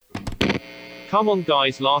Come on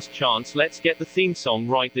guys, last chance, let's get the theme song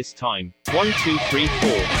right this time. 1, 2, 3, 4.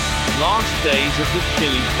 Last days of the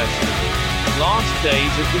Chilli Festival. Last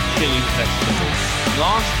days of the Chilli Festival.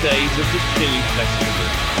 Last days of the Chilli Festival.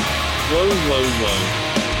 Whoa, whoa, whoa.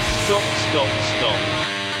 Stop, stop, stop.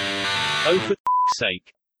 Oh, for f***'s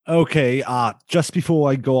sake. Okay, just before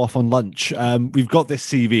I go off on lunch, we've got this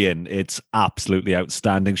CV in. It's absolutely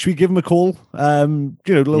outstanding. Should we give him a call? A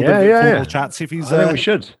little bit of informal chat, see if he's... I think we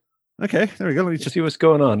should. Okay, there we go. Let me just see what's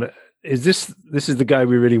going on. Is this is the guy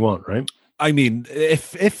we really want, right? I mean,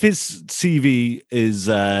 if his CV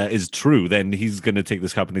is true, then he's going to take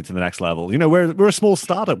this company to the next level. You know, we're a small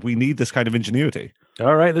startup. We need this kind of ingenuity.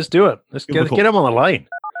 All right, let's do it. Let's get him on the line.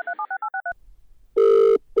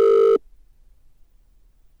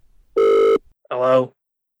 Hello.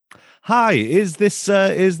 Hi, is this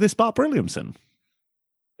Bart Brilliamson?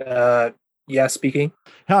 Yeah, speaking.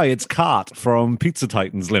 Hi, it's Cart from Pizza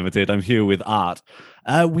Titans Limited. I'm here with Art.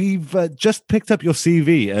 We've just picked up your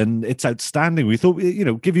CV, and it's outstanding. We thought,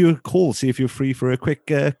 give you a call, see if you're free for a quick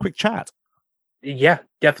chat. Yeah,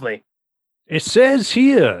 definitely. It says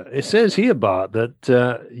here, Bart,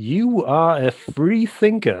 that you are a free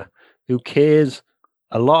thinker who cares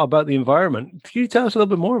a lot about the environment. Can you tell us a little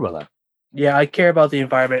bit more about that? Yeah, I care about the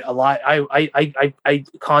environment a lot. I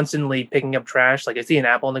constantly picking up trash. Like I see an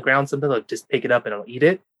apple on the ground, something, I'll just pick it up and I'll eat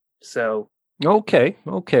it. So okay.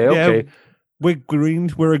 Yeah, we're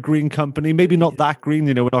green. We're a green company. Maybe not that green.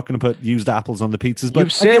 We're not going to put used apples on the pizzas. But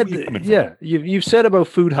you've said about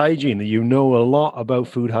food hygiene that you know a lot about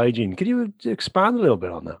food hygiene. Could you expand a little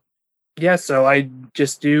bit on that? Yeah, so I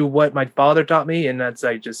just do what my father taught me, and that's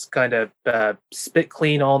I just kind of spit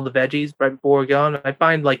clean all the veggies right before we're gone. I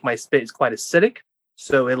find like my spit is quite acidic,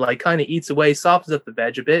 so it like kind of eats away, softens up the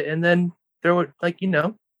veg a bit, and then throw it make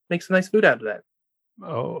some nice food out of that.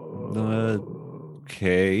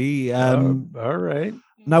 Okay. All right.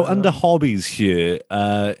 Now, under hobbies here,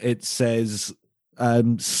 it says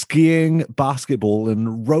skiing, basketball,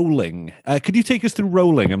 and rolling. Could you take us through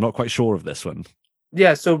rolling? I'm not quite sure of this one.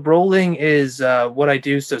 Yeah, so rolling is what I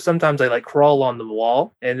do. So sometimes I like crawl on the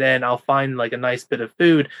wall, and then I'll find like a nice bit of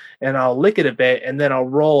food, and I'll lick it a bit, and then I'll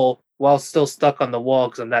roll while still stuck on the wall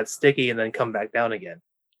because I'm that sticky, and then come back down again.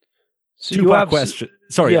 So Two-part question.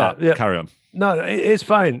 Sorry, carry on. No, it's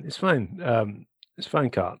fine. It's fine. It's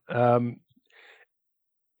fine, Cart.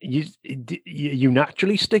 You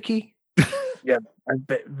naturally sticky? Yeah, I'm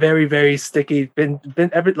very, very sticky. Been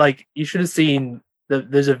ever like you should have seen.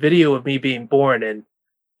 There's a video of me being born, and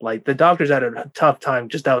like the doctors had a tough time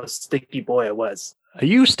just how sticky boy I was. Are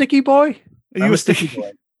you a sticky boy? Are you a sticky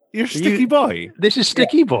boy? You're a sticky boy. This is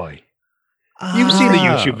Sticky Boy. You've seen the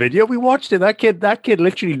YouTube video. We watched it. That kid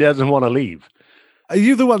literally doesn't want to leave. Are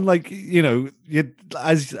you the one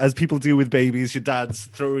as people do with babies? Your dad's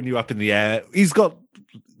throwing you up in the air. He's got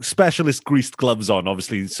specialist greased gloves on,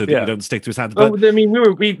 obviously, so that you don't stick to his hands. But I mean, we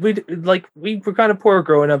were kind of poor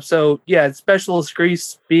growing up, so yeah, specialist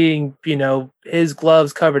grease being his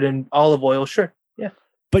gloves covered in olive oil, sure, yeah.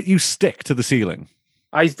 But you stick to the ceiling.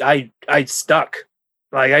 I stuck,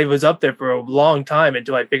 like I was up there for a long time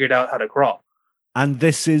until I figured out how to crawl. And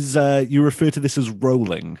this is you refer to this as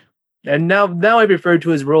rolling. And now I refer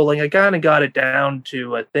to as rolling. I kind of got it down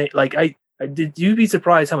to a thing. Like did you be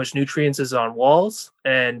surprised how much nutrients is on walls?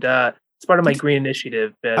 And it's part of my green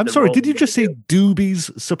initiative. I'm sorry, did you just say Doobie's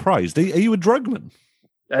surprised? Are you a drugman?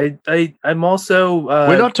 I'm also.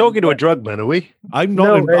 We're not talking to a drugman, are we? I'm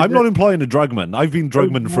not employing a drugman. I've been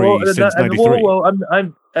drugman free since '93.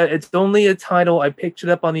 I'm. It's only a title. I picked it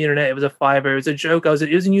up on the internet. It was a $5. It was a joke. It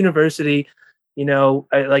was in university.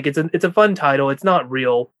 It's a fun title. It's not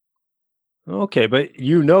real. Okay, but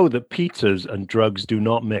you know that pizzas and drugs do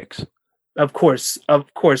not mix. Of course,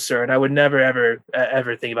 sir. And I would never,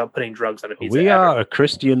 ever think about putting drugs on a pizza. We are a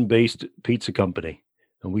Christian-based pizza company,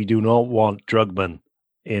 and we do not want drugmen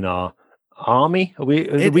in our army. Are we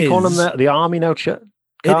calling them the army now? It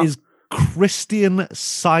is Christian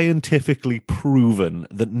scientifically proven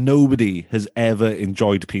that nobody has ever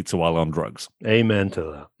enjoyed pizza while on drugs. Amen to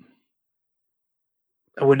that.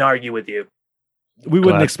 I wouldn't argue with you. We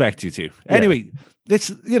wouldn't expect you to. Yeah. Anyway,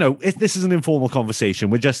 this is an informal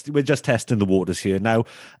conversation. We're just testing the waters here. Now,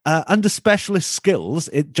 under specialist skills,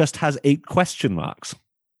 it just has 8 question marks.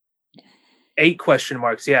 8 question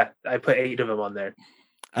marks, yeah. I put 8 of them on there.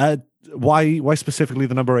 Why specifically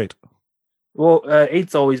the number 8? Well,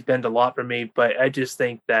 8's always been a lot for me, but I just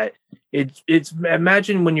think that it's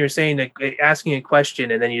imagine when you're asking a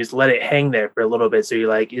question and then you just let it hang there for a little bit. So you're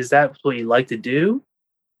like, is that what you like to do?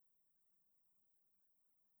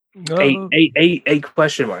 Eight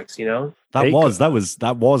question marks. You know. That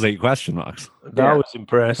was 8 question marks. That was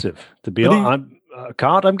impressive. To be But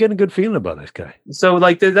honest, I'm getting a good feeling about this guy. So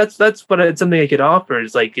like that's what something I could offer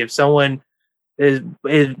is like if someone is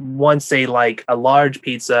wants say like a large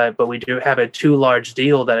pizza, but we do have a too large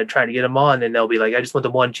deal that I try to get them on, and they'll be like, I just want the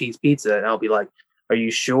 1 cheese pizza, and I'll be like, are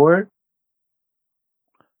you sure?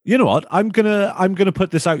 You know what? I'm gonna put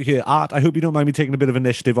this out here, Art. I hope you don't mind me taking a bit of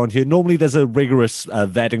initiative on here. Normally, there's a rigorous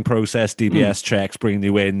vetting process, DBS checks, bringing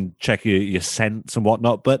you in, check your scents and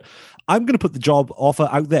whatnot. But I'm gonna put the job offer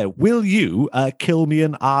out there. Will you kill me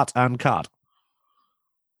an Art and Cart?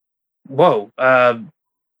 Whoa.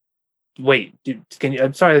 Wait. Can you?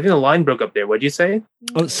 I'm sorry. I think the line broke up there. What'd you say?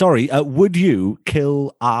 Oh, sorry. Would you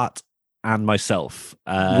kill Art and myself?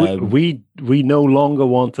 We no longer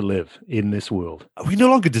want to live in this world. We no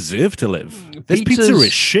longer deserve to live. This pizza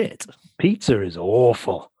is shit. Pizza is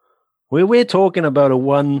awful. We're talking about a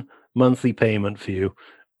 1 monthly payment for you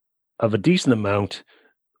of a decent amount.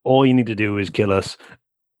 All you need to do is kill us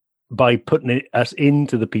by putting us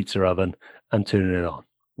into the pizza oven and turning it on.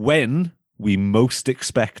 When we most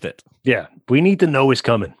expect it. Yeah, we need to know it's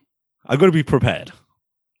coming. I've got to be prepared.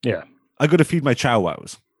 Yeah. I've got to feed my chow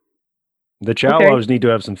wows. The chow wows need to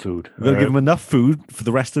have some food. We're going to give them enough food for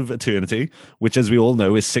the rest of eternity, which, as we all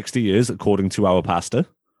know, is 60 years, according to our pasta.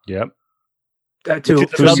 Yep.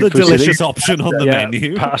 Another delicious option on the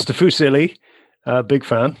menu. Pasta fusilli. Big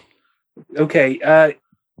fan. Okay.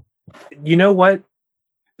 You know what?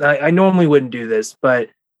 I normally wouldn't do this, but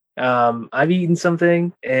I've eaten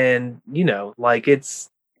something, and like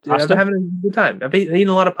I'm having a good time. I've eaten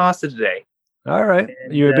a lot of pasta today. All right,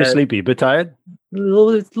 and you're a bit sleepy, a bit tired. A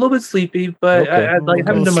little bit sleepy, but okay. I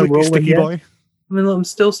haven't done my rolling yet. Boy. I'm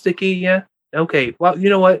still sticky. Yeah. Okay. Well, you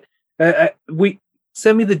know what? We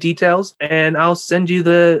send me the details, and I'll send you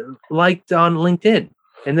the liked on LinkedIn,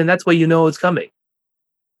 and then that's why you know it's coming.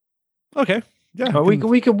 Okay. Yeah. We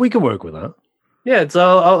can work with that. Yeah,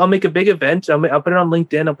 so I'll make a big event. I'll put it on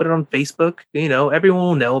LinkedIn. I'll put it on Facebook. Everyone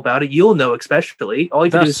will know about it. You'll know, especially. All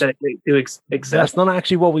you have to do is set it to accept. That's not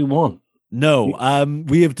actually what we want. No,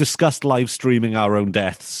 we have discussed live streaming our own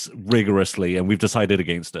deaths rigorously, and we've decided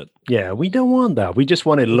against it. Yeah, we don't want that. We just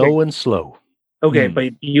want it low and slow. Okay,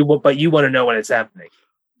 but you want to know when it's happening.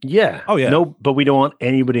 Yeah. Oh yeah. No, but we don't want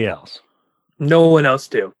anybody else. No one else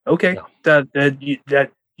do. Okay. No.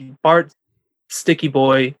 That Bart Sticky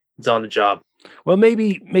Boy is on the job. Well,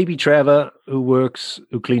 maybe Trevor, who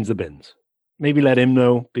cleans the bins. Maybe let him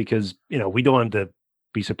know because we don't want him to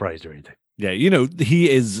be surprised or anything. Yeah, he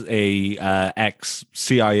is a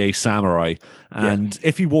ex-CIA samurai, and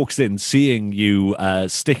if he walks in seeing you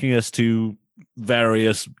sticking us to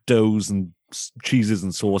various doughs and cheeses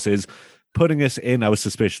and sauces, putting us in our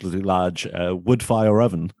suspiciously large wood fire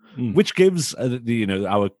oven, which gives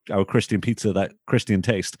our Christian pizza that Christian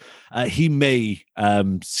taste, he may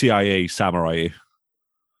CIA samurai you.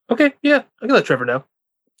 Okay, yeah, I can let Trevor know.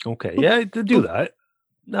 Okay, yeah, to do that.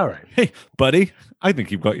 All right. Hey, buddy, I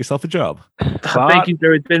think you've got yourself a job. Thank you,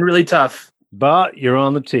 sir. It's been really tough. But you're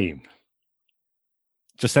on the team.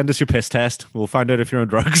 Just send us your piss test. We'll find out if you're on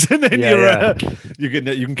drugs, and then you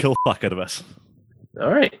can kill fuck out of us.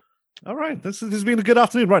 All right. All right. This has been a good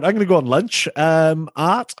afternoon. Right, I'm going to go on lunch.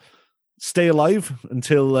 Art, stay alive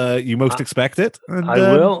until you most expect it. And, I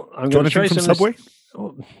will. I'm going to try from Subway.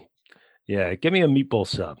 Yeah, give me a meatball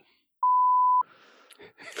sub.